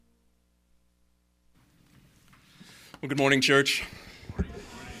Well, good morning, church.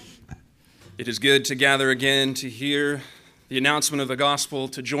 It is good to gather again to hear the announcement of the gospel,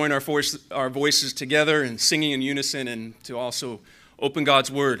 to join our voices together in singing in unison, and to also open God's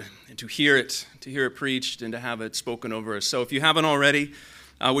word and to hear it preached and to have it spoken over us. So if you haven't already,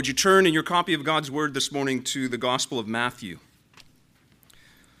 would you turn in your copy of God's word this morning to the Gospel of Matthew?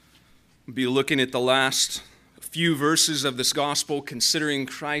 We'll be looking at the last few verses of this gospel, considering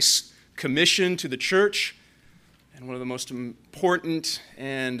Christ's commission to the church, and one of the most important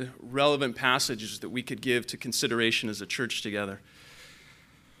and relevant passages that we could give to consideration as a church together.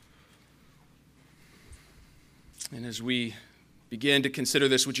 And as we begin to consider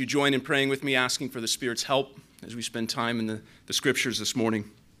this, would you join in praying with me, asking for the Spirit's help as we spend time in the Scriptures this morning?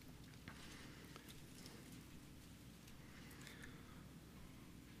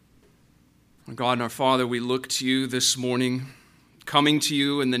 Our God and our Father, we look to you this morning, coming to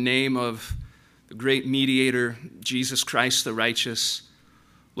you in the name of the great mediator, Jesus Christ the righteous.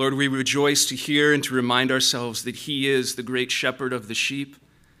 Lord, we rejoice to hear and to remind ourselves that he is the great shepherd of the sheep,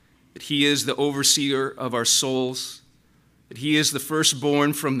 that he is the overseer of our souls, that he is the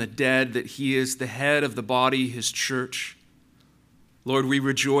firstborn from the dead, that he is the head of the body, his church. Lord, we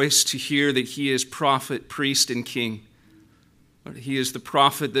rejoice to hear that he is prophet, priest, and king. Lord, he is the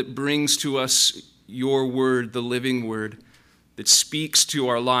prophet that brings to us your word, the living word, that speaks to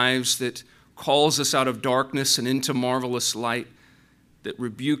our lives, that calls us out of darkness and into marvelous light, that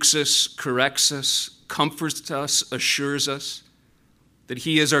rebukes us, corrects us, comforts us, assures us, that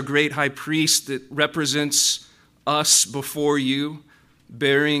he is our great high priest that represents us before you,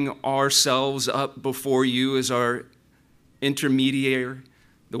 bearing ourselves up before you as our intermediary,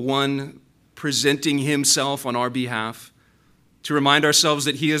 the one presenting himself on our behalf, to remind ourselves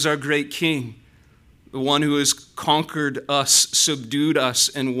that he is our great king, the one who has conquered us, subdued us,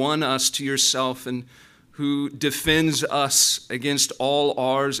 and won us to yourself, and who defends us against all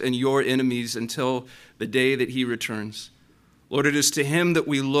ours and your enemies until the day that he returns. Lord, it is to him that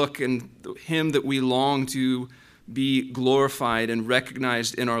we look and him that we long to be glorified and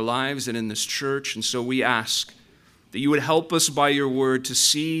recognized in our lives and in this church. And so we ask that you would help us by your word to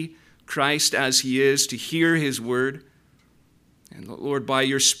see Christ as he is, to hear his word. And Lord, by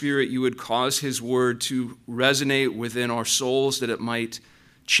your Spirit, you would cause his word to resonate within our souls, that it might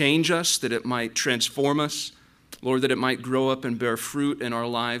change us, that it might transform us. Lord, that it might grow up and bear fruit in our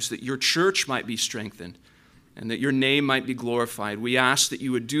lives, that your church might be strengthened, and that your name might be glorified. We ask that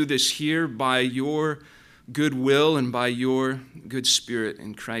you would do this here by your good will and by your good Spirit.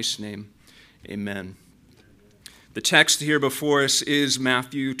 In Christ's name, amen. The text here before us is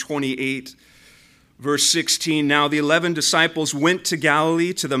Matthew 28, Verse 16, now the 11 disciples went to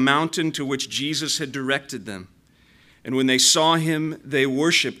Galilee, to the mountain to which Jesus had directed them. And when they saw him, they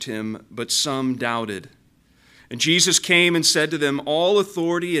worshipped him, but some doubted. And Jesus came and said to them, all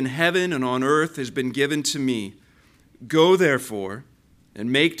authority in heaven and on earth has been given to me. Go therefore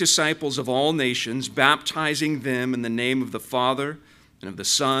and make disciples of all nations, baptizing them in the name of the Father and of the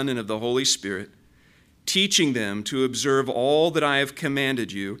Son and of the Holy Spirit, teaching them to observe all that I have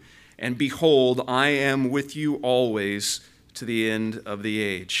commanded you. And behold, I am with you always to the end of the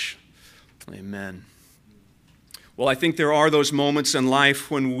age. Amen. Well, I think there are those moments in life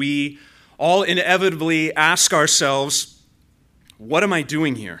when we all inevitably ask ourselves, what am I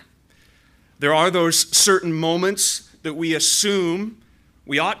doing here? There are those certain moments that we assume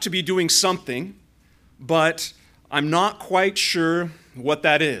we ought to be doing something, but I'm not quite sure what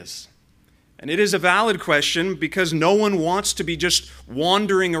that is. And it is a valid question because no one wants to be just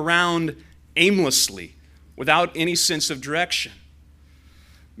wandering around aimlessly without any sense of direction.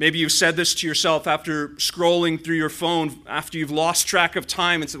 Maybe you've said this to yourself after scrolling through your phone, after you've lost track of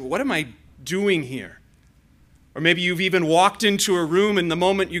time and said, what am I doing here? Or maybe you've even walked into a room and the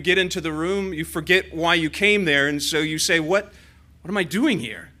moment you get into the room, you forget why you came there. And so you say, what am I doing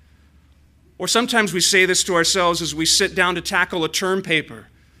here? Or sometimes we say this to ourselves as we sit down to tackle a term paper,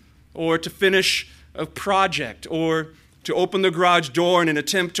 or to finish a project, or to open the garage door in an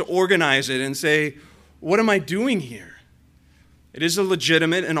attempt to organize it and say, what am I doing here? It is a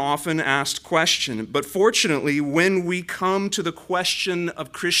legitimate and often asked question. But fortunately, when we come to the question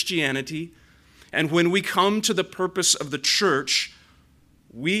of Christianity, and when we come to the purpose of the church,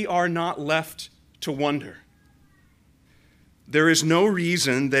 we are not left to wonder. There is no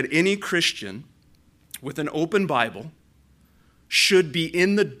reason that any Christian with an open Bible should be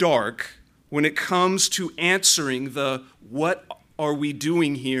in the dark when it comes to answering the what are we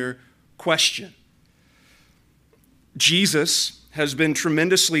doing here question. Jesus has been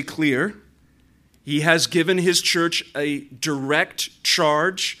tremendously clear. He has given his church a direct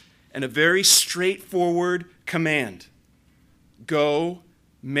charge and a very straightforward command. Go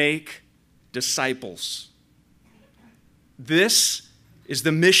make disciples. This is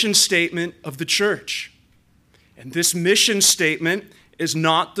the mission statement of the church. And this mission statement is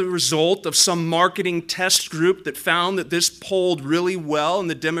not the result of some marketing test group that found that this polled really well in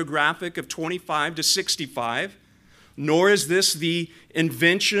the demographic of 25 to 65, nor is this the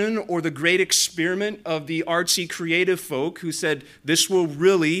invention or the great experiment of the artsy creative folk who said this will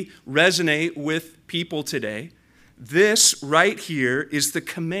really resonate with people today. This right here is the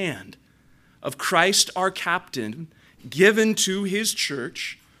command of Christ our captain given to his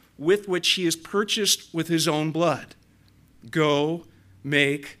church, with which he is purchased with his own blood. Go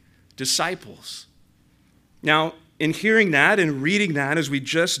make disciples. Now, in hearing that and reading that as we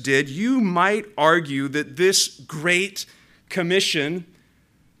just did, you might argue that this great commission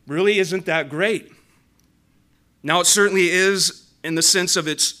really isn't that great. Now, it certainly is in the sense of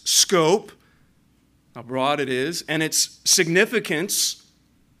its scope, how broad it is, and its significance,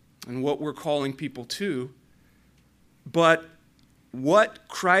 and what we're calling people to. But what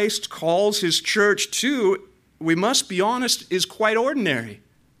Christ calls his church to, we must be honest, is quite ordinary.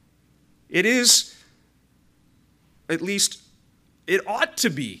 It is, at least, it ought to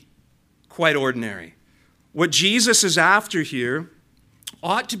be quite ordinary. What Jesus is after here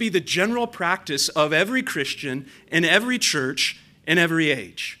ought to be the general practice of every Christian in every church in every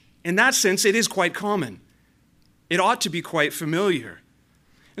age. In that sense, it is quite common. It ought to be quite familiar.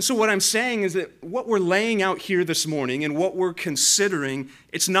 And so what I'm saying is that what we're laying out here this morning and what we're considering,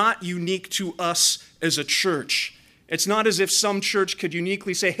 it's not unique to us as a church. It's not as if some church could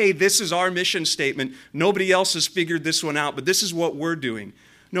uniquely say, hey, this is our mission statement. Nobody else has figured this one out, but this is what we're doing.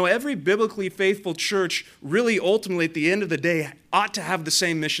 No, every biblically faithful church really ultimately at the end of the day ought to have the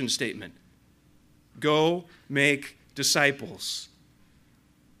same mission statement. Go make disciples.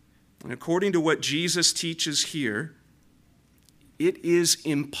 And according to what Jesus teaches here, it is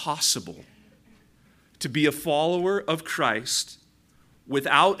impossible to be a follower of Christ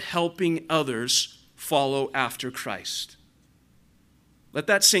without helping others follow after Christ. Let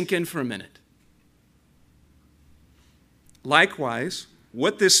that sink in for a minute. Likewise,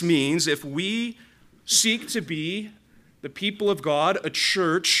 what this means, if we seek to be the people of God, a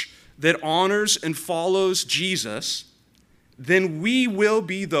church that honors and follows Jesus, then we will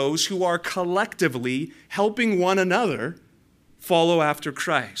be those who are collectively helping one another follow after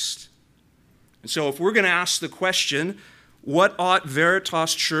Christ. And so if we're going to ask the question, what ought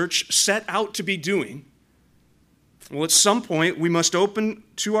Veritas Church set out to be doing? Well, at some point, we must open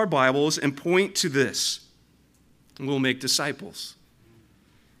to our Bibles and point to this. And we'll make disciples.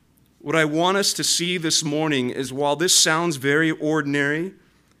 What I want us to see this morning is while this sounds very ordinary,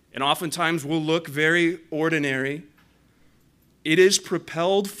 and oftentimes will look very ordinary, it is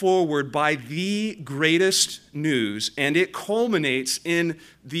propelled forward by the greatest news, and it culminates in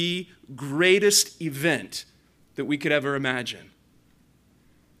the greatest event that we could ever imagine.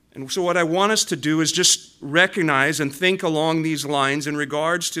 And so what I want us to do is just recognize and think along these lines in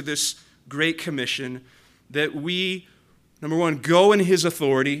regards to this Great Commission, that we, number one, go in his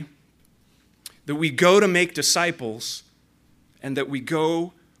authority, that we go to make disciples, and that we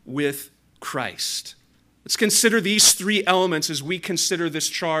go with Christ. Let's consider these three elements as we consider this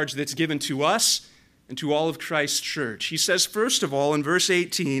charge that's given to us and to all of Christ's church. He says, first of all, in verse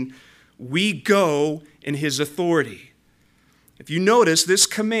 18, we go in his authority. If you notice, this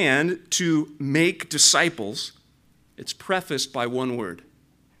command to make disciples, it's prefaced by one word,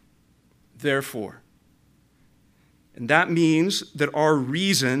 therefore. And that means that our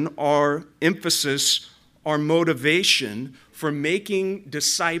reason, our emphasis, our motivation for making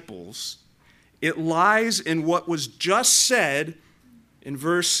disciples, it lies in what was just said in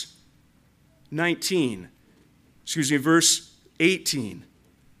verse 18.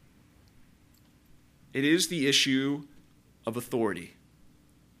 It is the issue of authority.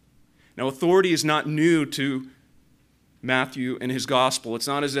 Now, authority is not new to Matthew and his gospel. It's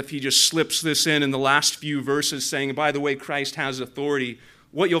not as if he just slips this in the last few verses saying, by the way, Christ has authority.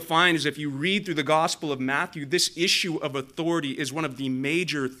 What you'll find is if you read through the Gospel of Matthew, this issue of authority is one of the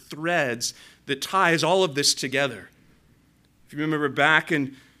major threads that ties all of this together. If you remember back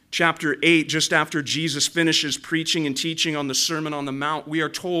in chapter 8, just after Jesus finishes preaching and teaching on the Sermon on the Mount, we are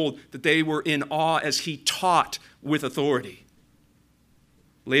told that they were in awe as he taught with authority.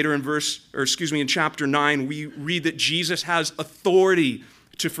 Later in chapter 9, we read that Jesus has authority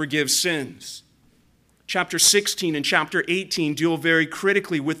to forgive sins. Chapter 16 and chapter 18 deal very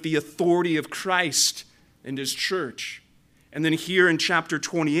critically with the authority of Christ and his church. And then here in chapter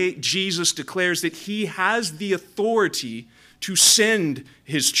 28, Jesus declares that he has the authority to send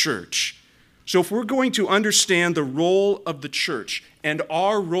his church. So if we're going to understand the role of the church and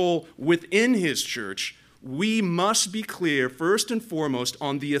our role within his church, we must be clear, first and foremost,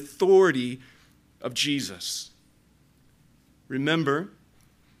 on the authority of Jesus. Remember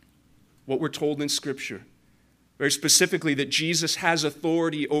what we're told in Scripture, very specifically that Jesus has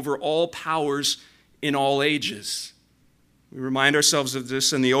authority over all powers in all ages. We remind ourselves of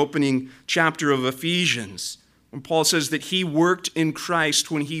this in the opening chapter of Ephesians, when Paul says that he worked in Christ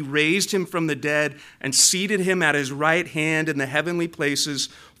when he raised him from the dead and seated him at his right hand in the heavenly places,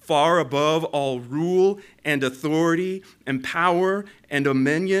 far above all rule and authority and power and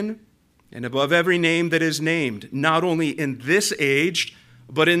dominion, and above every name that is named, not only in this age,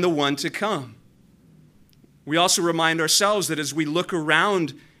 but in the one to come. We also remind ourselves that as we look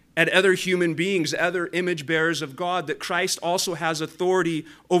around at other human beings, other image bearers of God, that Christ also has authority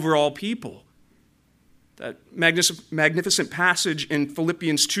over all people. That magnificent passage in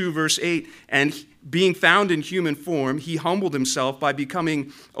Philippians 2, verse 8, and being found in human form, he humbled himself by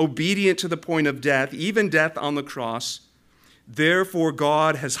becoming obedient to the point of death, even death on the cross. Therefore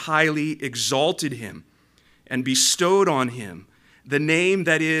God has highly exalted him and bestowed on him the name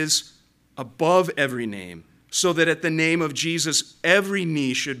that is above every name, so that at the name of Jesus every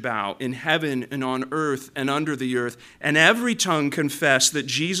knee should bow in heaven and on earth and under the earth, and every tongue confess that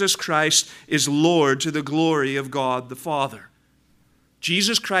Jesus Christ is Lord, to the glory of God the Father.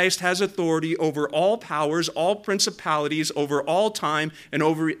 Jesus Christ has authority over all powers, all principalities, over all time, and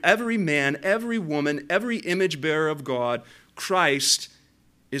over every man, every woman, every image bearer of God. Christ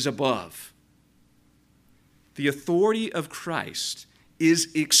is above. The authority of Christ is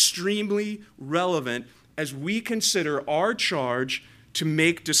extremely relevant as we consider our charge to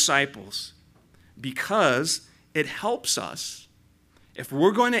make disciples, because it helps us if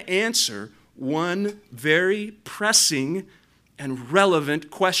we're going to answer one very pressing and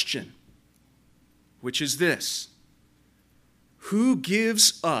relevant question, which is this: who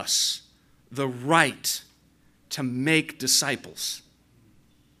gives us the right to make disciples?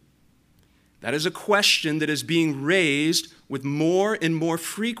 That is a question that is being raised with more and more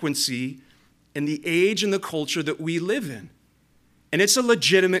frequency in the age and the culture that we live in. And it's a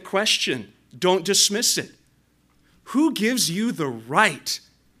legitimate question. Don't dismiss it. Who gives you the right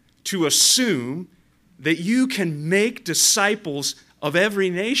to assume that you can make disciples of every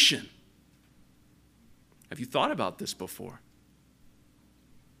nation? Have you thought about this before?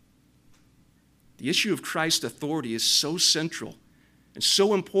 The issue of Christ's authority is so central and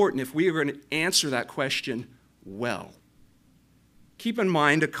so important if we are going to answer that question well. Keep in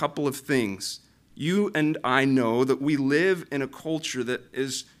mind a couple of things. You and I know that we live in a culture that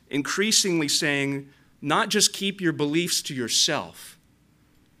is increasingly saying, not just keep your beliefs to yourself,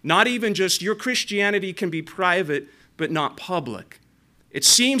 not even just your Christianity can be private but not public. It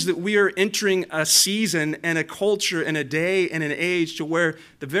seems that we are entering a season and a culture and a day and an age to where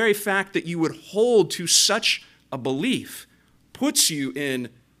the very fact that you would hold to such a belief puts you in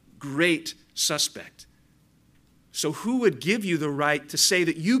great suspect. So who would give you the right to say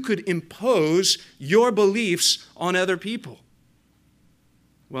that you could impose your beliefs on other people?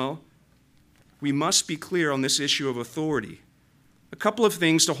 Well, we must be clear on this issue of authority. A couple of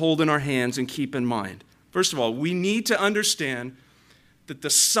things to hold in our hands and keep in mind. First of all, we need to understand that the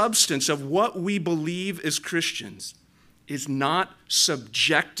substance of what we believe as Christians is not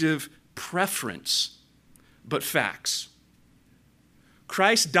subjective preference, but facts.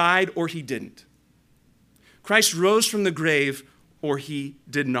 Christ died or he didn't. Christ rose from the grave or he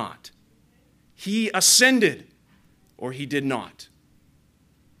did not. He ascended or he did not.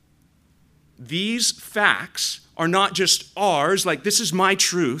 These facts are not just ours, like this is my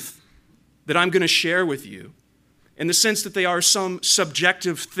truth that I'm going to share with you, in the sense that they are some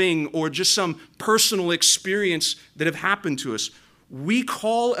subjective thing or just some personal experience that have happened to us. We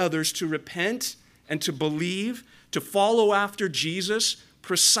call others to repent and to believe, to follow after Jesus,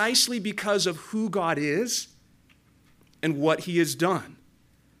 precisely because of who God is and what he has done,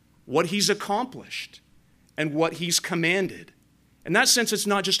 what he's accomplished, and what he's commanded. In that sense, it's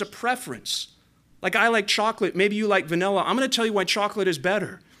not just a preference. Like I like chocolate, maybe you like vanilla. I'm going to tell you why chocolate is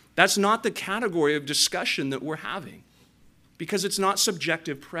better. That's not the category of discussion that we're having, because it's not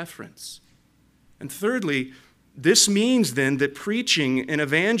subjective preference. And thirdly, this means then that preaching and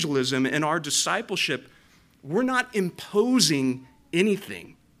evangelism and our discipleship, we're not imposing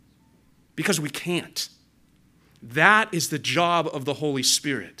anything because we can't. That is the job of the Holy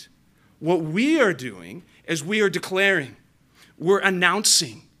Spirit. What we are doing is we are declaring, we're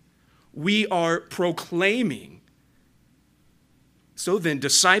announcing, we are proclaiming. So then,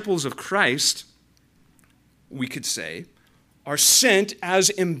 disciples of Christ, we could say, are sent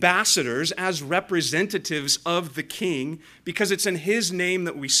as ambassadors, as representatives of the King, because it's in his name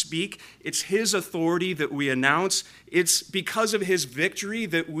that we speak. It's his authority that we announce. It's because of his victory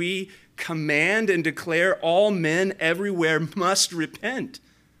that we command and declare all men everywhere must repent.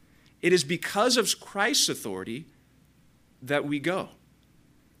 It is because of Christ's authority that we go,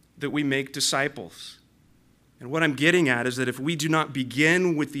 that we make disciples. And what I'm getting at is that if we do not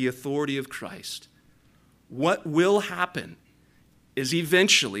begin with the authority of Christ, what will happen is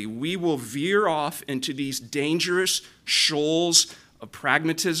eventually we will veer off into these dangerous shoals of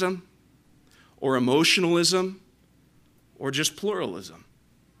pragmatism or emotionalism or just pluralism.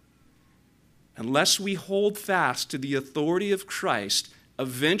 Unless we hold fast to the authority of Christ,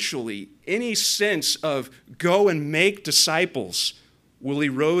 eventually any sense of go and make disciples will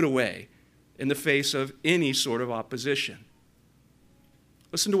erode away in the face of any sort of opposition.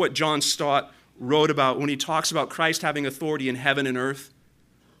 Listen to what John Stott wrote about when he talks about Christ having authority in heaven and earth.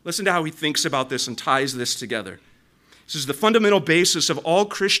 Listen to how he thinks about this and ties this together. He says, the fundamental basis of all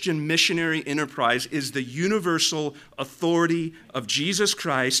Christian missionary enterprise is the universal authority of Jesus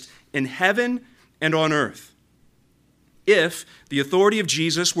Christ in heaven and on earth. If the authority of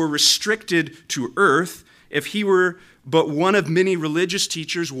Jesus were restricted to earth, if he were but one of many religious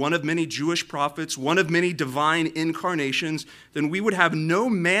teachers, one of many Jewish prophets, one of many divine incarnations, then we would have no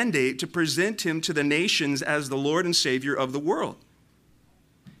mandate to present him to the nations as the Lord and Savior of the world.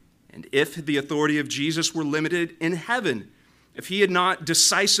 And if the authority of Jesus were limited in heaven, if he had not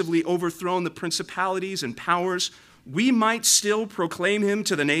decisively overthrown the principalities and powers, we might still proclaim him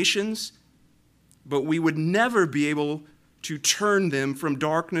to the nations, but we would never be able to turn them from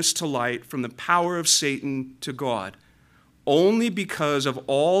darkness to light, from the power of Satan to God. Only because of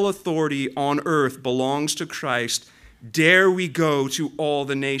all authority on earth belongs to Christ dare we go to all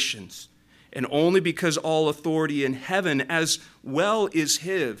the nations. And only because all authority in heaven as well is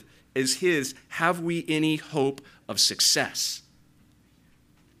his, have we any hope of success.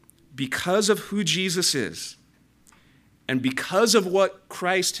 Because of who Jesus is, and because of what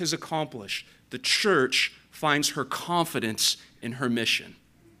Christ has accomplished, the church finds her confidence in her mission.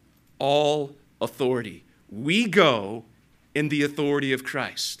 All authority. We go in the authority of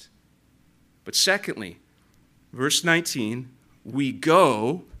Christ. But secondly, verse 19, we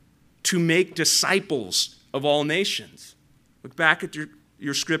go to make disciples of all nations. Look back at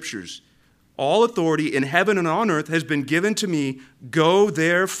your scriptures. All authority in heaven and on earth has been given to me. Go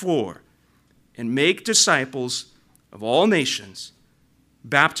therefore and make disciples of all nations,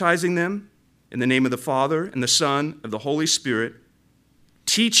 baptizing them in the name of the Father and the Son and the Holy Spirit,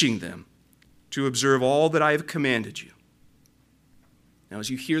 teaching them to observe all that I have commanded you. Now, as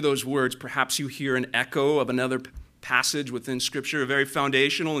you hear those words, perhaps you hear an echo of another passage within Scripture, a very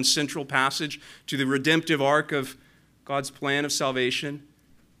foundational and central passage to the redemptive arc of God's plan of salvation.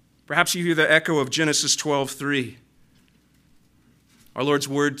 Perhaps you hear the echo of Genesis 12:3. Our Lord's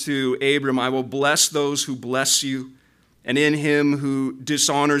word to Abram, I will bless those who bless you, and in him who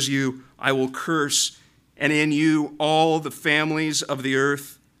dishonors you, I will curse, and in you all the families of the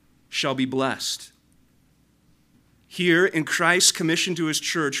earth shall be blessed. Here in Christ's commission to his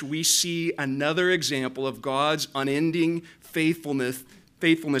church, we see another example of God's unending faithfulness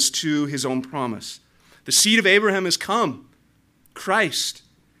to his own promise. The seed of Abraham has come, Christ,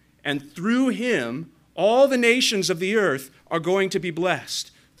 and through him, all the nations of the earth are going to be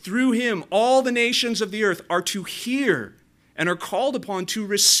blessed. Through him, all the nations of the earth are to hear and are called upon to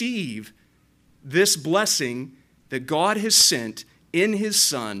receive this blessing that God has sent in his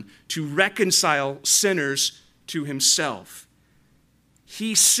Son to reconcile sinners to himself.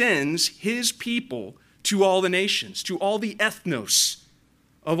 He sends his people to all the nations, to all the ethnos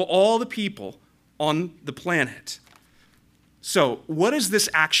of all the people on the planet. So, what does this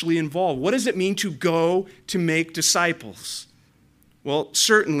actually involve? What does it mean to go to make disciples? Well,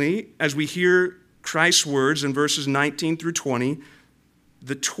 certainly, as we hear Christ's words in verses 19 through 20,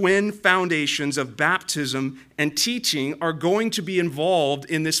 the twin foundations of baptism and teaching are going to be involved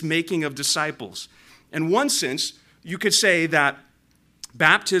in this making of disciples. In one sense, you could say that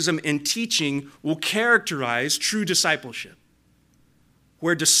baptism and teaching will characterize true discipleship.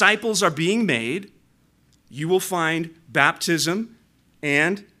 Where disciples are being made, you will find baptism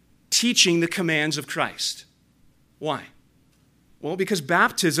and teaching the commands of Christ. Why? Well, because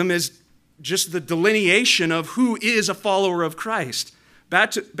baptism is just the delineation of who is a follower of Christ.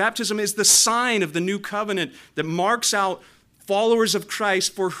 Baptism is the sign of the new covenant that marks out followers of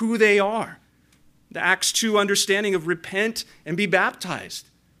Christ for who they are. The Acts 2 understanding of repent and be baptized.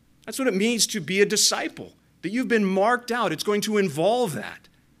 That's what it means to be a disciple, that you've been marked out. It's going to involve that.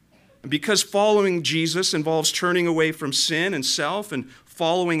 And because following Jesus involves turning away from sin and self and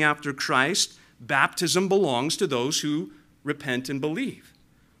following after Christ, baptism belongs to those who repent and believe.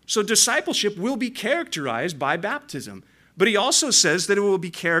 So discipleship will be characterized by baptism, but he also says that it will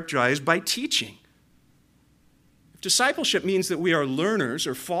be characterized by teaching. If discipleship means that we are learners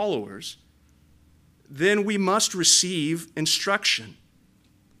or followers, then we must receive instruction.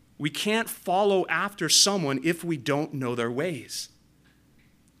 We can't follow after someone if we don't know their ways.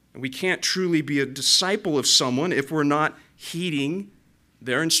 And we can't truly be a disciple of someone if we're not heeding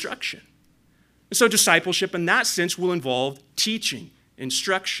their instruction. And so discipleship in that sense will involve teaching,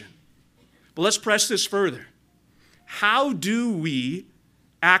 instruction. But let's press this further. How do we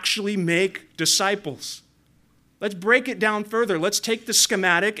actually make disciples? Let's break it down further. Let's take the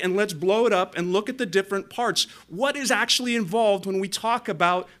schematic and let's blow it up and look at the different parts. What is actually involved when we talk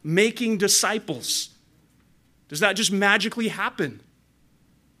about making disciples? Does that just magically happen?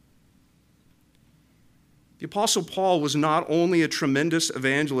 The Apostle Paul was not only a tremendous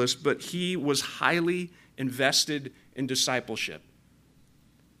evangelist, but he was highly invested in discipleship.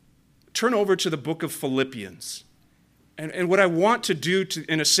 Turn over to the book of Philippians. And what I want to do to,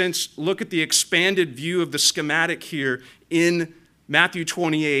 in a sense, look at the expanded view of the schematic here in Matthew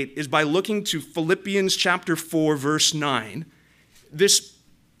 28 is by looking to Philippians chapter 4, verse 9. This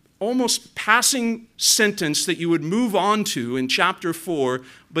almost passing sentence that you would move on to in chapter 4,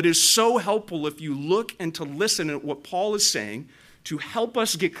 but is so helpful if you look and to listen at what Paul is saying to help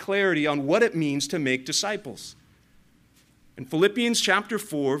us get clarity on what it means to make disciples. In Philippians chapter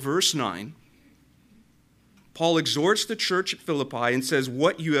 4, verse 9, Paul exhorts the church at Philippi and says,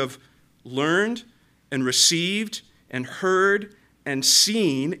 what you have learned and received and heard and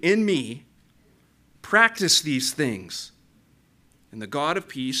seen in me, practice these things, and the God of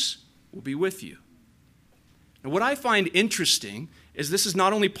peace will be with you. Now, what I find interesting is this is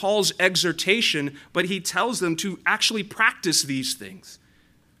not only Paul's exhortation, but he tells them to actually practice these things.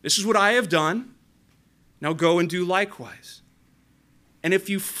 This is what I have done. Now go and do likewise. And if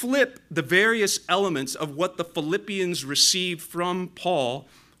you flip the various elements of what the Philippians received from Paul,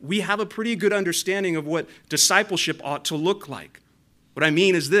 we have a pretty good understanding of what discipleship ought to look like. What I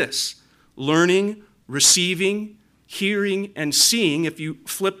mean is this: learning, receiving, hearing, and seeing. If you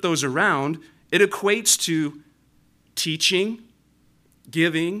flip those around, it equates to teaching,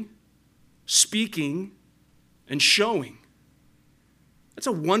 giving, speaking, and showing. That's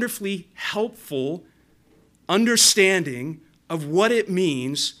a wonderfully helpful understanding of what it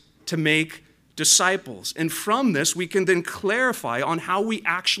means to make disciples. And from this, we can then clarify on how we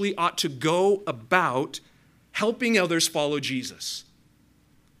actually ought to go about helping others follow Jesus.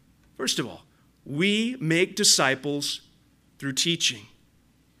 First of all, we make disciples through teaching.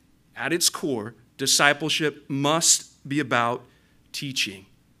 At its core, discipleship must be about teaching.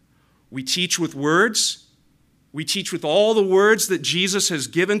 We teach with words. We teach with all the words that Jesus has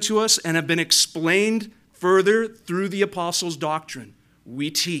given to us and have been explained further through the apostles' doctrine.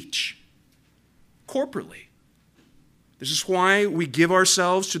 We teach corporately. This is why we give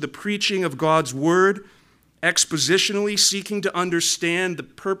ourselves to the preaching of God's word, expositionally seeking to understand the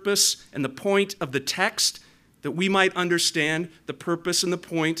purpose and the point of the text, that we might understand the purpose and the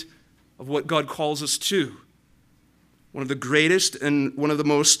point of what God calls us to. One of the greatest and one of the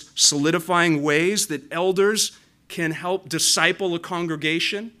most solidifying ways that elders can help disciple a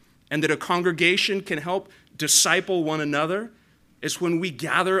congregation and that a congregation can help disciple one another is when we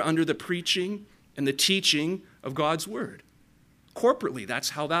gather under the preaching and the teaching of God's word. Corporately,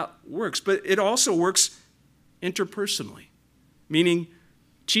 that's how that works. But it also works interpersonally, meaning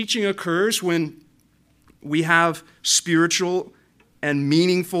teaching occurs when we have spiritual and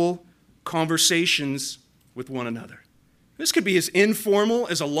meaningful conversations with one another. This could be as informal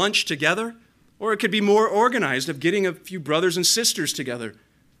as a lunch together, or it could be more organized of getting a few brothers and sisters together.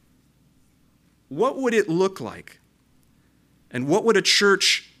 What would it look like? And what would a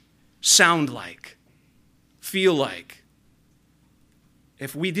church sound like, feel like,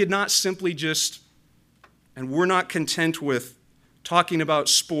 if we did not simply just, and we're not content with talking about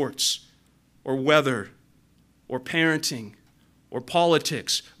sports or weather or parenting or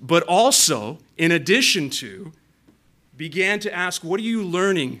politics, but also, in addition to, began to ask, what are you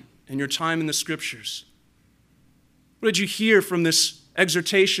learning in your time in the Scriptures? What did you hear from this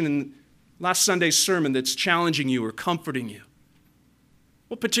exhortation in last Sunday's sermon that's challenging you or comforting you?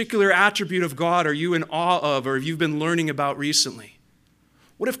 What particular attribute of God are you in awe of or have you been learning about recently?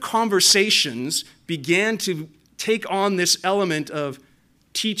 What if conversations began to take on this element of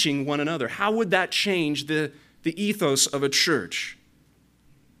teaching one another? How would that change the ethos of a church?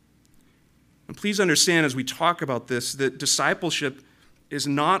 And please understand as we talk about this that discipleship is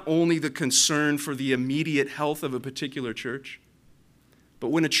not only the concern for the immediate health of a particular church, but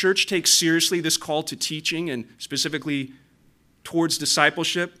when a church takes seriously this call to teaching and specifically towards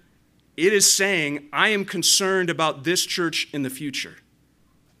discipleship, it is saying, I am concerned about this church in the future.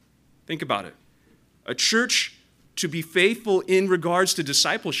 Think about it. A church to be faithful in regards to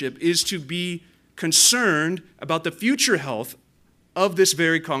discipleship is to be concerned about the future health of this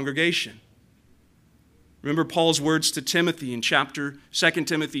very congregation. Remember Paul's words to Timothy in 2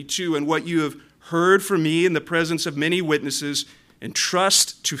 Timothy 2, and what you have heard from me in the presence of many witnesses,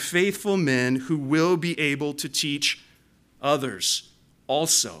 entrust to faithful men who will be able to teach others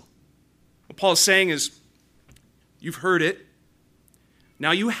also. What Paul is saying is, you've heard it,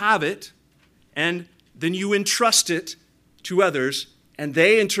 now you have it, and then you entrust it to others, and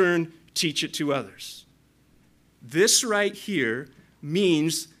they in turn teach it to others. This right here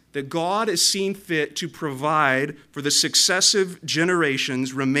means that God has seen fit to provide for the successive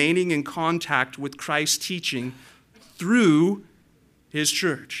generations remaining in contact with Christ's teaching through his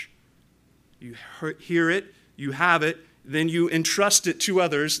church. You hear it, you have it, then you entrust it to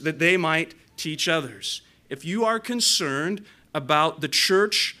others that they might teach others. If you are concerned about the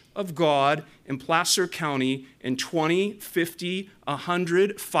church of God in Placer County in 20, 50,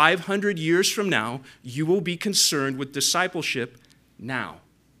 100, 500 years from now, you will be concerned with discipleship now.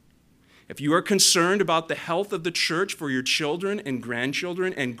 If you are concerned about the health of the church for your children and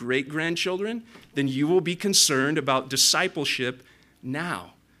grandchildren and great-grandchildren, then you will be concerned about discipleship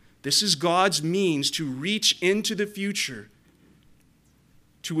now. This is God's means to reach into the future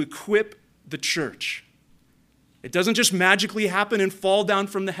to equip the church. It doesn't just magically happen and fall down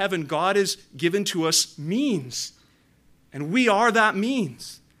from the heaven. God has given to us means, and we are that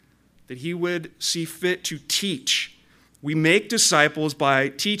means that he would see fit to teach. We make disciples by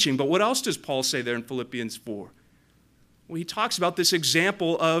teaching. But what else does Paul say there in Philippians 4? Well, he talks about this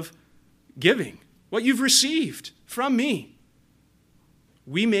example of giving, what you've received from me.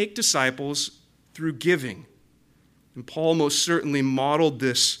 We make disciples through giving. And Paul most certainly modeled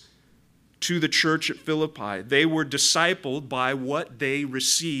this to the church at Philippi. They were discipled by what they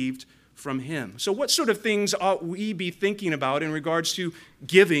received from him. So what sort of things ought we be thinking about in regards to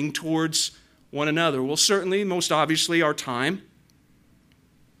giving towards one another? Well, certainly, most obviously, our time.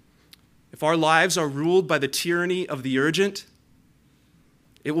 If our lives are ruled by the tyranny of the urgent,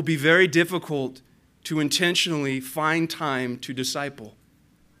 it will be very difficult to intentionally find time to disciple.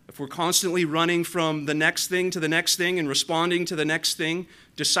 If we're constantly running from the next thing to the next thing and responding to the next thing,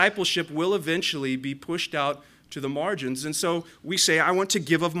 discipleship will eventually be pushed out to the margins. And so we say, I want to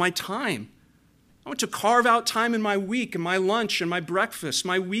give of my time. I want to carve out time in my week and my lunch and my breakfast,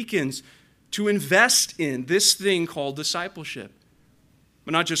 my weekends, to invest in this thing called discipleship.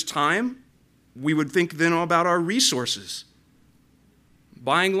 But not just time. We would think then about our resources.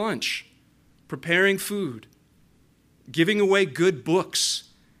 Buying lunch, preparing food, giving away good books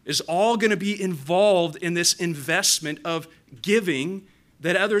is all going to be involved in this investment of giving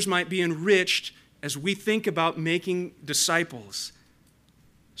that others might be enriched as we think about making disciples.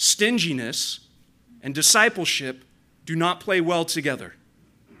 Stinginess and discipleship do not play well together.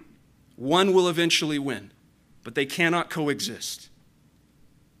 One will eventually win, but they cannot coexist.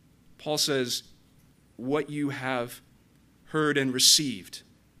 Paul says, what you have heard and received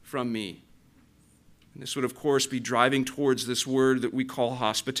from me. And this would, of course, be driving towards this word that we call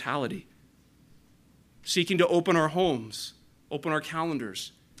hospitality. Seeking to open our homes, open our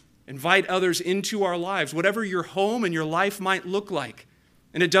calendars, invite others into our lives, whatever your home and your life might look like.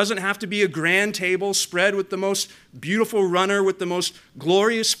 And it doesn't have to be a grand table spread with the most beautiful runner, with the most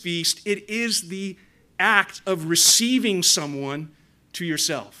glorious feast. It is the act of receiving someone to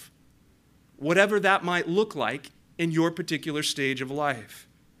yourself, whatever that might look like in your particular stage of life.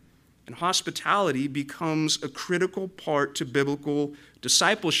 And hospitality becomes a critical part to biblical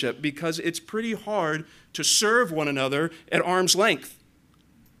discipleship because it's pretty hard to serve one another at arm's length.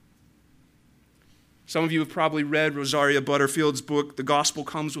 Some of you have probably read Rosaria Butterfield's book, The Gospel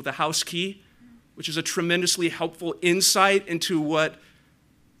Comes with a House Key, which is a tremendously helpful insight into what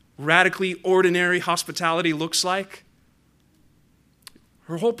radically ordinary hospitality looks like.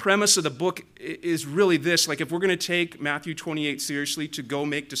 Her whole premise of the book is really this, like if we're going to take Matthew 28 seriously to go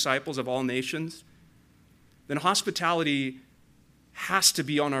make disciples of all nations, then hospitality has to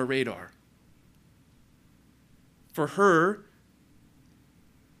be on our radar. For her,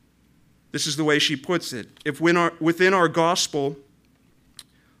 this is the way she puts it. If within our gospel,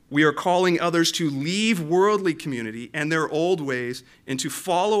 we are calling others to leave worldly community and their old ways and to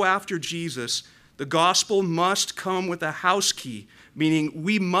follow after Jesus, The gospel must come with a house key, meaning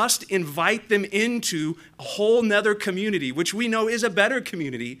we must invite them into a whole nother community, which we know is a better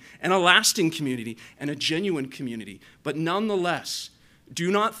community and a lasting community and a genuine community. But nonetheless, do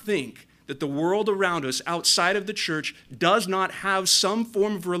not think that the world around us outside of the church does not have some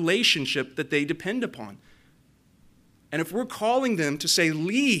form of relationship that they depend upon. And if we're calling them to say,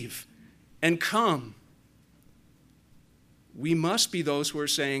 leave and come, we must be those who are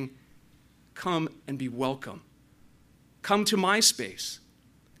saying, come and be welcome. Come to my space.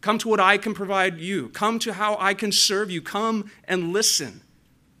 Come to what I can provide you. Come to how I can serve you. Come and listen.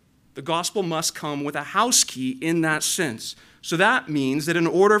 The gospel must come with a house key in that sense. So that means that in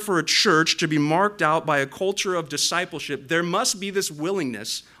order for a church to be marked out by a culture of discipleship, there must be this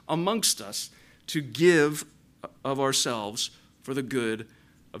willingness amongst us to give of ourselves for the good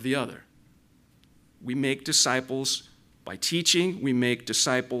of the other. We make disciples by teaching, we make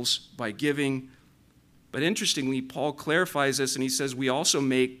disciples by giving. But interestingly, Paul clarifies this and he says we also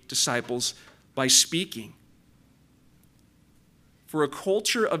make disciples by speaking. For a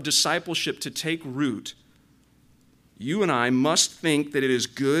culture of discipleship to take root, you and I must think that it is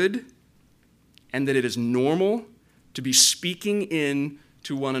good and that it is normal to be speaking in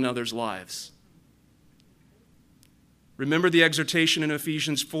to one another's lives. Remember the exhortation in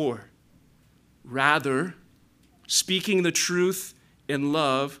Ephesians 4. Rather, speaking the truth in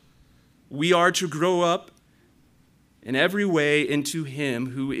love, we are to grow up in every way into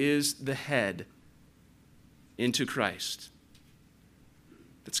him who is the head, into Christ.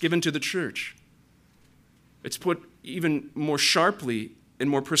 That's given to the church. It's put even more sharply and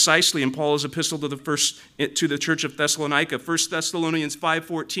more precisely in Paul's epistle to the church of Thessalonica, 1 Thessalonians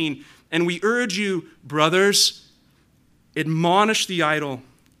 5:14. And we urge you, brothers, admonish the idle,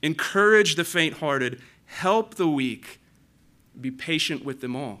 encourage the faint-hearted, help the weak, be patient with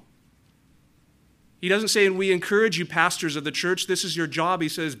them all. He doesn't say, and we encourage you, pastors of the church, this is your job. He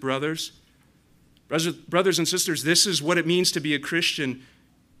says, brothers and sisters, this is what it means to be a Christian.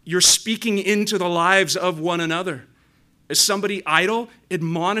 You're speaking into the lives of one another. Is somebody idle?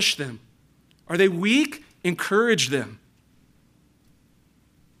 Admonish them. Are they weak? Encourage them.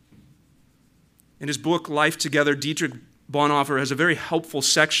 In his book, Life Together, Dietrich Bonhoeffer has a very helpful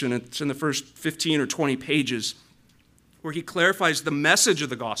section. It's in the first 15 or 20 pages where he clarifies the message of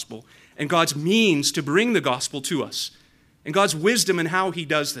the gospel and God's means to bring the gospel to us and God's wisdom in how he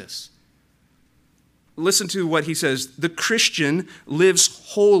does this. Listen to what he says. The Christian lives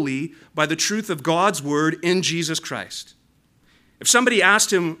wholly by the truth of God's word in Jesus Christ. If somebody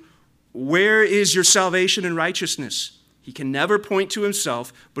asked him, where is your salvation and righteousness? He can never point to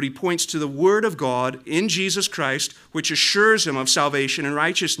himself, but he points to the word of God in Jesus Christ, which assures him of salvation and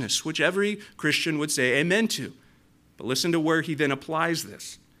righteousness, which every Christian would say amen to. But listen to where he then applies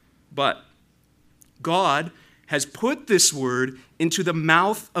this. But God has put this word into the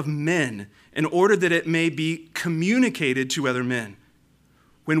mouth of men in order that it may be communicated to other men.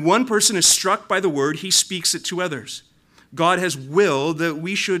 When one person is struck by the word, he speaks it to others. God has willed that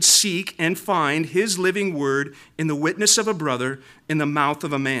we should seek and find his living word in the witness of a brother, in the mouth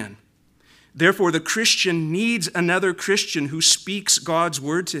of a man. Therefore, the Christian needs another Christian who speaks God's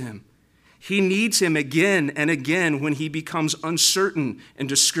word to him. He needs him again and again when he becomes uncertain and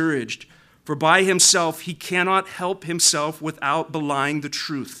discouraged. For by himself he cannot help himself without belying the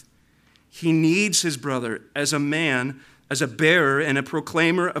truth. He needs his brother as a man, as a bearer and a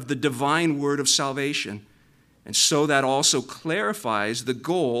proclaimer of the divine word of salvation. And so that also clarifies the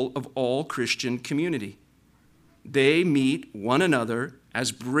goal of all Christian community. They meet one another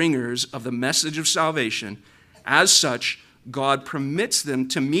as bringers of the message of salvation. As such, God permits them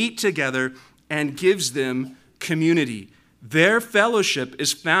to meet together and gives them community. Their fellowship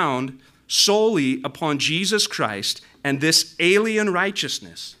is found solely upon Jesus Christ and this alien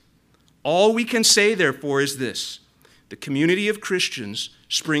righteousness. All we can say, therefore, is this: the community of Christians,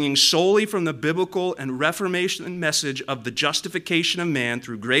 springing solely from the biblical and Reformation message of the justification of man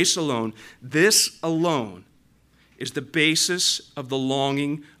through grace alone, this alone is the basis of the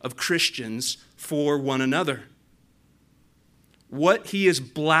longing of Christians for one another. What he is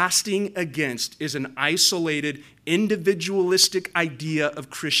blasting against is an isolated, individualistic idea of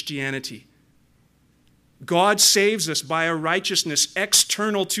Christianity. God saves us by a righteousness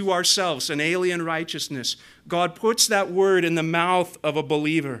external to ourselves, an alien righteousness. God puts that word in the mouth of a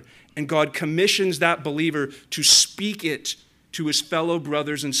believer, and God commissions that believer to speak it to his fellow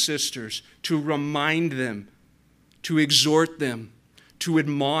brothers and sisters, to remind them, to exhort them, to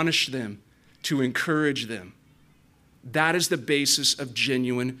admonish them, to encourage them. That is the basis of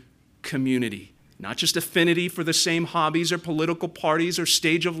genuine community. Not just affinity for the same hobbies or political parties or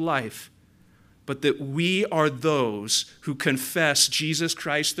stage of life. but that we are those who confess Jesus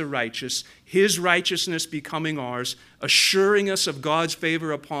Christ the righteous, his righteousness becoming ours, assuring us of God's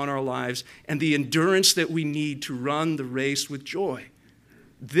favor upon our lives and the endurance that we need to run the race with joy.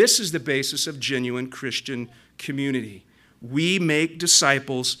 This is the basis of genuine Christian community. We make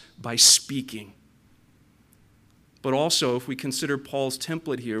disciples by speaking. But also, if we consider Paul's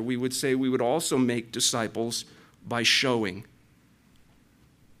template here, we would say we would also make disciples by showing.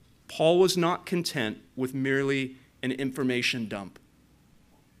 Paul was not content with merely an information dump.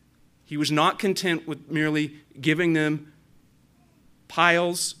 He was not content with merely giving them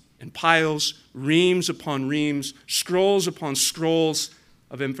piles and piles, reams upon reams, scrolls upon scrolls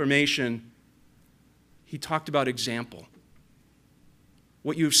of information. He talked about example.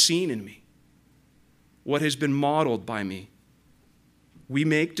 What you have seen in me. What has been modeled by me. We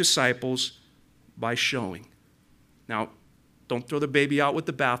make disciples by showing. Now, don't throw the baby out with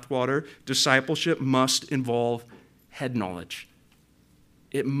the bathwater. Discipleship must involve head knowledge.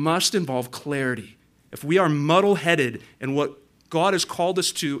 It must involve clarity. If we are muddle-headed in what God has called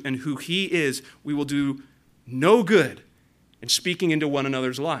us to and who he is, we will do no good in speaking into one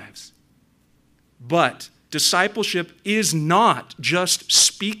another's lives. But discipleship is not just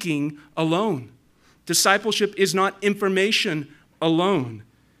speaking alone. Discipleship is not information alone.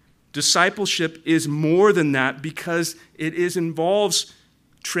 Discipleship is more than that because it involves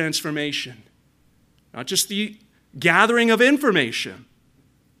transformation. Not just the gathering of information,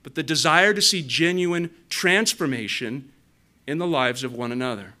 but the desire to see genuine transformation in the lives of one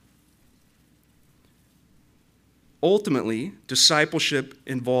another. Ultimately, discipleship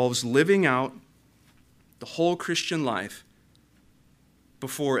involves living out the whole Christian life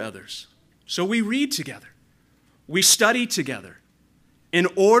before others. So we read together. We study together in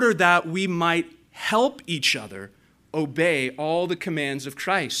order that we might help each other obey all the commands of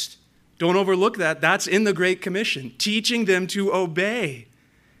Christ. Don't overlook that. That's in the Great Commission, teaching them to obey.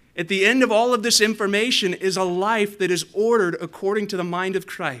 At the end of all of this information is a life that is ordered according to the mind of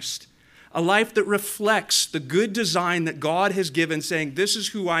Christ, a life that reflects the good design that God has given, saying, this is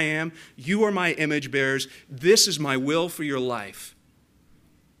who I am, you are my image bearers, this is my will for your life.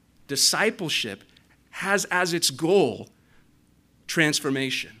 Discipleship has as its goal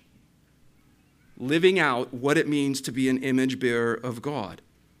transformation, living out what it means to be an image bearer of God.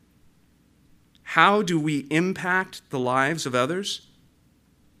 How do we impact the lives of others?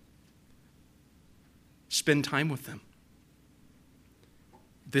 Spend time with them.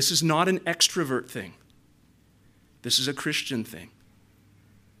 This is not an extrovert thing. This is a Christian thing.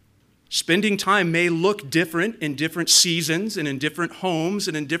 Spending time may look different in different seasons and in different homes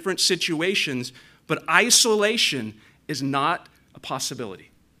and in different situations, but isolation is not a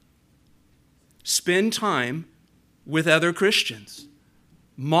possibility. Spend time with other Christians.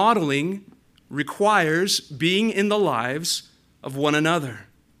 Modeling requires being in the lives of one another.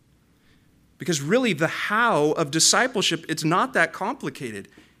 Because really, the how of discipleship, it's not that complicated.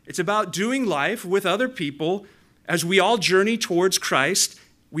 It's about doing life with other people as we all journey towards Christ.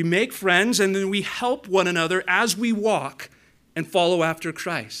 We make friends, and then we help one another as we walk and follow after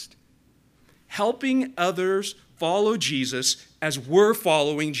Christ. Helping others follow Jesus as we're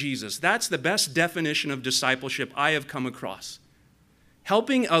following Jesus. That's the best definition of discipleship I have come across.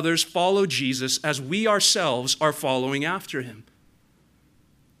 Helping others follow Jesus as we ourselves are following after him.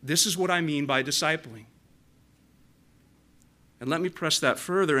 This is what I mean by discipling. And let me press that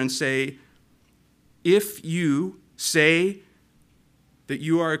further and say, if you say that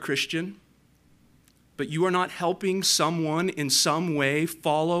you are a Christian, but you are not helping someone in some way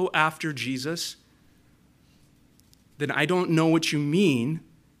follow after Jesus, then I don't know what you mean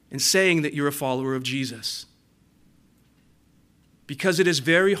in saying that you're a follower of Jesus. Because it is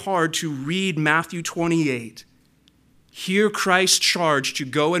very hard to read Matthew 28, hear Christ's charge to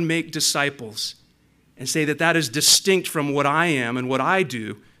go and make disciples, and say that that is distinct from what I am and what I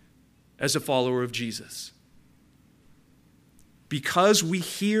do as a follower of Jesus. Because we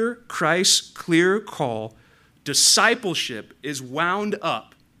hear Christ's clear call, discipleship is wound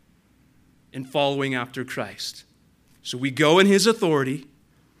up in following after Christ. So we go in his authority,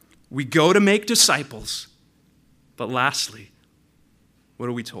 we go to make disciples, but lastly, what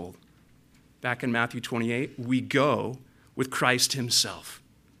are we told? Back in Matthew 28, we go with Christ himself.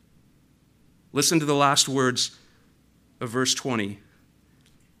 Listen to the last words of verse 20.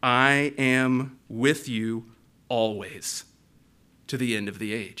 I am with you always to the end of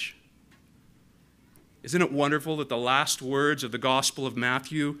the age. Isn't it wonderful that the last words of the Gospel of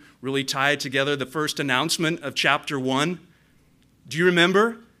Matthew really tie together the first announcement of chapter 1? Do you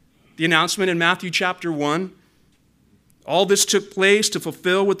remember the announcement in Matthew chapter 1? All this took place to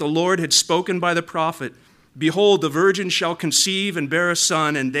fulfill what the Lord had spoken by the prophet. Behold, the virgin shall conceive and bear a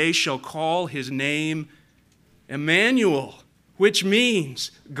son, and they shall call his name Emmanuel, which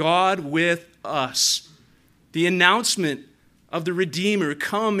means God with us. The announcement of the Redeemer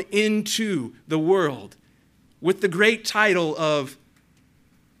come into the world with the great title of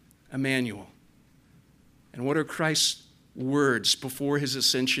Emmanuel. And what are Christ's words before his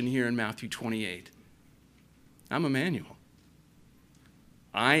ascension here in Matthew 28? I'm Emmanuel.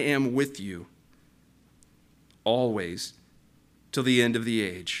 I am with you always till the end of the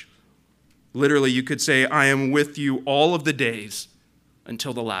age. Literally, you could say, I am with you all of the days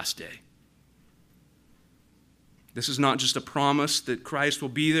until the last day. This is not just a promise that Christ will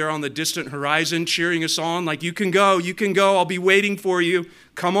be there on the distant horizon cheering us on like, you can go, I'll be waiting for you,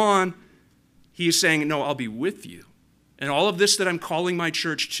 come on. He is saying, no, I'll be with you. And all of this that I'm calling my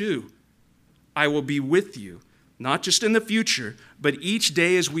church to, I will be with you, not just in the future, but each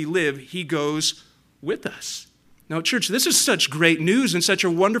day as we live, he goes with us. Now, church, this is such great news and such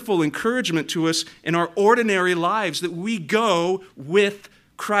a wonderful encouragement to us in our ordinary lives that we go with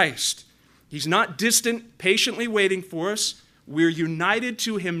Christ. He's not distant, patiently waiting for us. We're united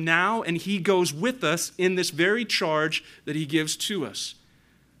to him now, and he goes with us in this very charge that he gives to us.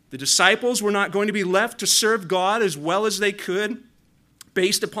 The disciples were not going to be left to serve God as well as they could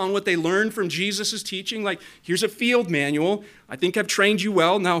based upon what they learned from Jesus' teaching. Like, here's a field manual. I think I've trained you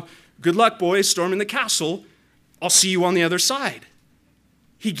well. Now, good luck, boys, storming the castle. I'll see you on the other side.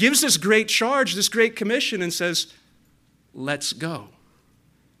 He gives this great charge, this great commission, and says, let's go.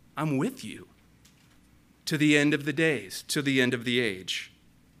 I'm with you to the end of the days, to the end of the age.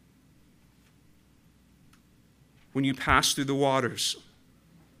 When you pass through the waters,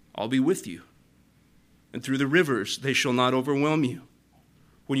 I'll be with you. And through the rivers, they shall not overwhelm you.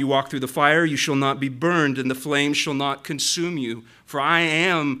 When you walk through the fire, you shall not be burned, and the flames shall not consume you. For I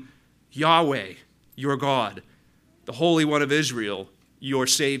am Yahweh, your God, the Holy One of Israel, your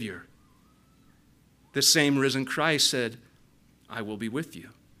Savior. The same risen Christ said, I will be with you,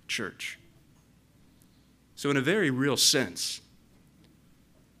 church. So in a very real sense,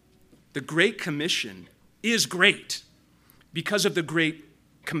 the Great Commission is great because of the great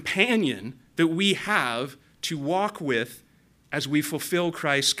companion that we have to walk with as we fulfill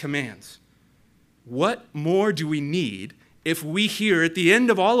Christ's commands. What more do we need if we hear at the end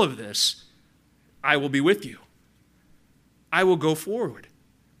of all of this, I will be with you. I will go forward.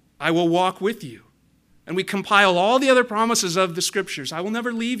 I will walk with you. And we compile all the other promises of the Scriptures. I will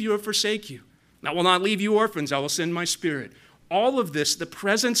never leave you or forsake you. I will not leave you orphans. I will send my Spirit. All of this, the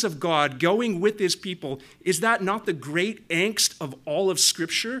presence of God going with his people, is that not the great angst of all of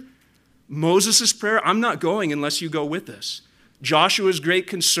Scripture? Moses' prayer, I'm not going unless you go with us. Joshua's great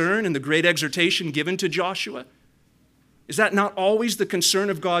concern and the great exhortation given to Joshua. Is that not always the concern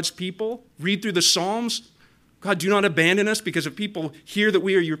of God's people? Read through the Psalms. God, do not abandon us, because if people hear that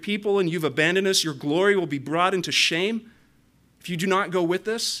we are your people and you've abandoned us, your glory will be brought into shame. If you do not go with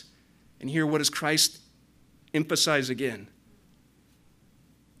us, and hear what does Christ emphasize again?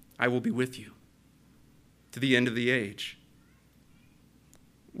 I will be with you to the end of the age.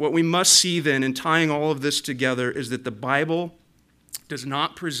 What we must see then in tying all of this together is that the Bible does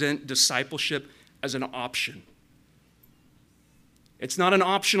not present discipleship as an option. It's not an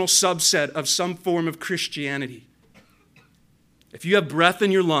optional subset of some form of Christianity. If you have breath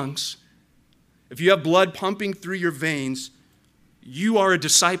in your lungs, if you have blood pumping through your veins, you are a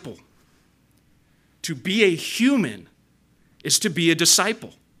disciple. To be a human is to be a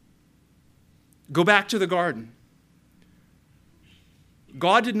disciple. Go back to the garden.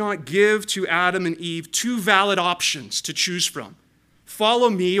 God did not give to Adam and Eve two valid options to choose from. Follow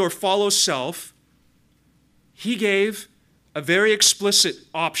me or follow self. He gave a very explicit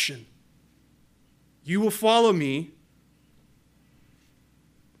option. You will follow me,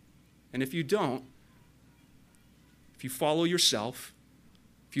 and if you don't, if you follow yourself,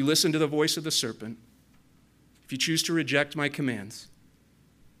 if you listen to the voice of the serpent, if you choose to reject my commands,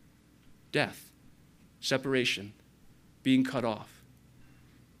 death, separation, being cut off.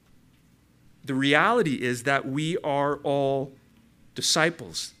 The reality is that we are all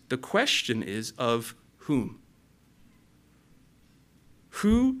disciples. The question is of whom?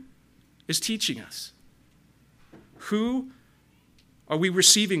 Who is teaching us? Who are we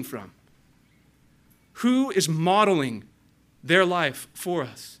receiving from? Who is modeling their life for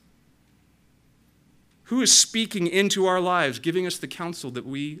us? Who is speaking into our lives, giving us the counsel that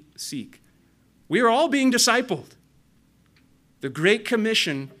we seek? We are all being discipled. The Great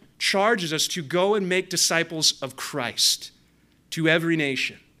Commission charges us to go and make disciples of Christ to every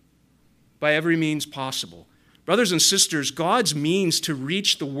nation, by every means possible. Brothers and sisters, God's means to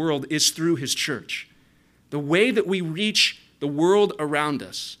reach the world is through his church. The way that we reach the world around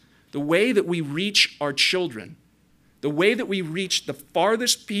us, the way that we reach our children, the way that we reach the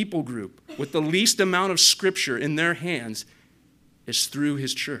farthest people group with the least amount of scripture in their hands is through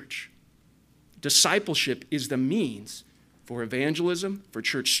his church. Discipleship is the means for evangelism, for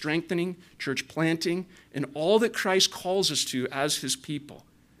church strengthening, church planting, and all that Christ calls us to as his people.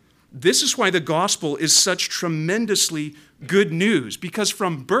 This is why the gospel is such tremendously good news, because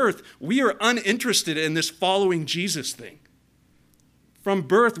from birth, we are uninterested in this following Jesus thing. From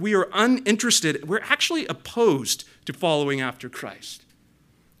birth, we are uninterested. We're actually opposed to following after Christ.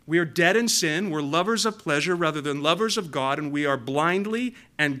 We are dead in sin. We're lovers of pleasure rather than lovers of God, and we are blindly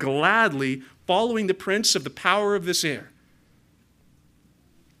and gladly following the prince of the power of this air.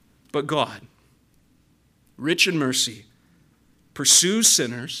 But God, rich in mercy, pursues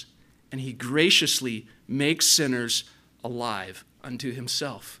sinners, and he graciously makes sinners alive unto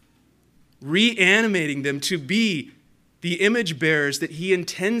himself, reanimating them to be the image bearers that he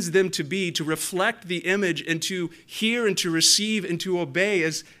intends them to be, to reflect the image and to hear and to receive and to obey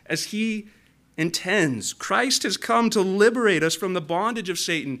as he intends. Christ has come to liberate us from the bondage of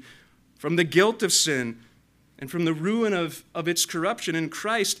Satan, from the guilt of sin, and from the ruin of its corruption. In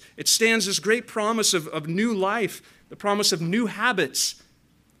Christ, it stands this great promise of new life, the promise of new habits,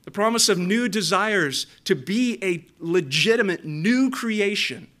 the promise of new desires, to be a legitimate new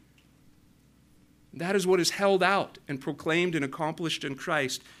creation. That is what is held out and proclaimed and accomplished in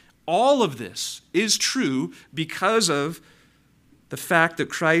Christ. All of this is true because of the fact that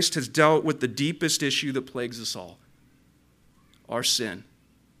Christ has dealt with the deepest issue that plagues us all, our sin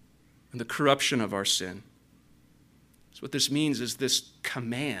and the corruption of our sin. So what this means is this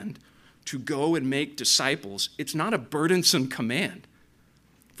command to go and make disciples. It's not a burdensome command.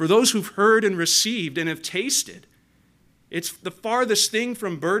 For those who've heard and received and have tasted, it's the farthest thing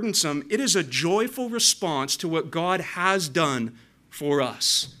from burdensome. It is a joyful response to what God has done for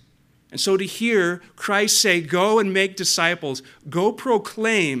us. And so to hear Christ say, go and make disciples, go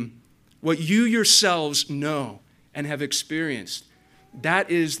proclaim what you yourselves know and have experienced. That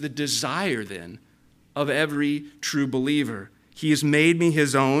is the desire then of every true believer. He has made me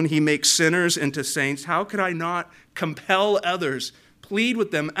his own. He makes sinners into saints. How could I not compel others, plead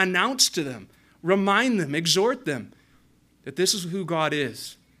with them, announce to them, remind them, exhort them that this is who God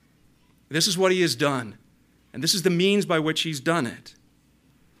is. This is what he has done. And this is the means by which he's done it.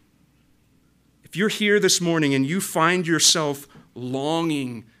 If you're here this morning and you find yourself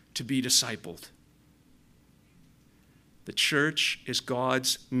longing to be discipled, the church is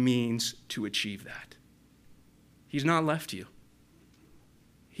God's means to achieve that. He's not left you.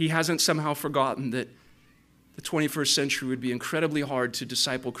 He hasn't somehow forgotten that the 21st century would be incredibly hard to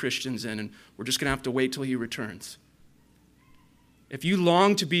disciple Christians in, and we're just going to have to wait till he returns. If you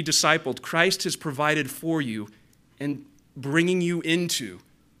long to be discipled, Christ has provided for you in bringing you into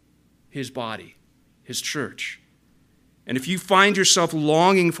his body, his church. And if you find yourself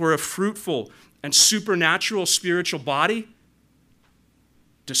longing for a fruitful and supernatural spiritual body,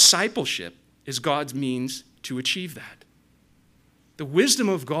 discipleship is God's means to achieve that. The wisdom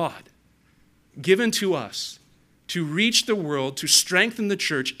of God given to us to reach the world, to strengthen the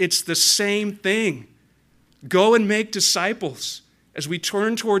church, it's the same thing. Go and make disciples as we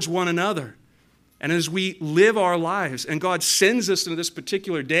turn towards one another and as we live our lives. And God sends us into this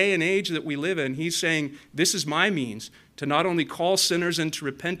particular day and age that we live in. He's saying, this is my means to not only call sinners into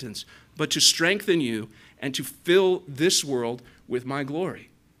repentance, but to strengthen you and to fill this world with my glory.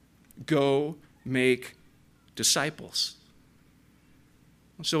 Go make disciples.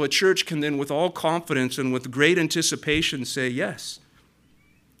 So a church can then, with all confidence and with great anticipation, say, yes,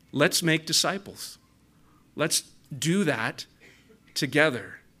 let's make disciples. Let's do that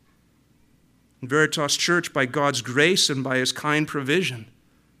together. In Veritas Church, by God's grace and by his kind provision,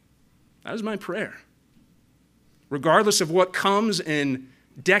 that is my prayer. Regardless of what comes in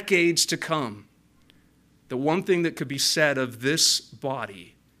decades to come, the one thing that could be said of this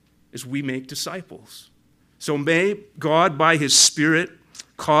body is we make disciples. So may God, by his Spirit,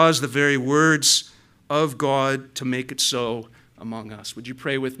 cause the very words of God to make it so among us. Would you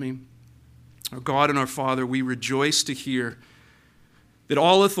pray with me? Our God and our Father, we rejoice to hear that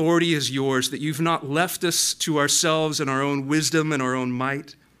all authority is yours, that you've not left us to ourselves and our own wisdom and our own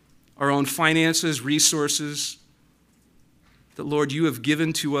might, our own finances, resources, that, Lord, you have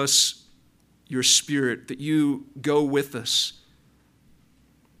given to us your Spirit, that you go with us,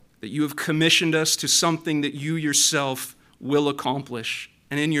 that you have commissioned us to something that you yourself will accomplish.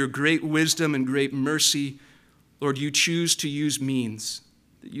 And in your great wisdom and great mercy, Lord, you choose to use means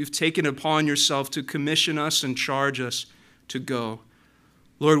that you've taken upon yourself to commission us and charge us to go.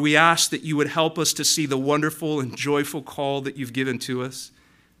 Lord, we ask that you would help us to see the wonderful and joyful call that you've given to us,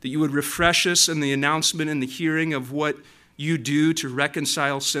 that you would refresh us in the announcement and the hearing of what you do to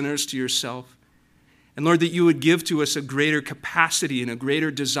reconcile sinners to yourself. And Lord, that you would give to us a greater capacity and a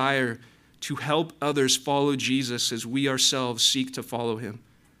greater desire to help others follow Jesus as we ourselves seek to follow him.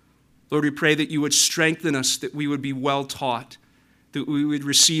 Lord, we pray that you would strengthen us, that we would be well taught, that we would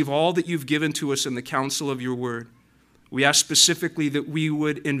receive all that you've given to us in the counsel of your word. We ask specifically that we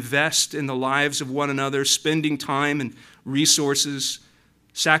would invest in the lives of one another, spending time and resources,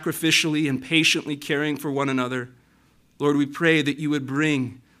 sacrificially and patiently caring for one another. Lord, we pray that you would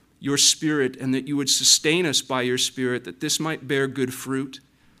bring your Spirit and that you would sustain us by your Spirit, that this might bear good fruit,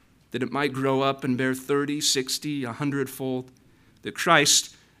 that it might grow up and bear 30, 60, 100-fold, that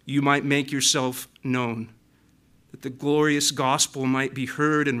Christ, you might make yourself known, that the glorious gospel might be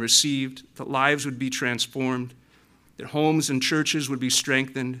heard and received, that lives would be transformed, that homes and churches would be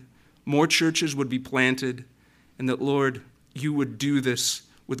strengthened, more churches would be planted, and that, Lord, you would do this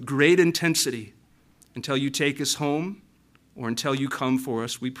with great intensity until you take us home or until you come for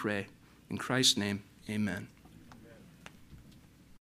us, we pray. In Christ's name, amen.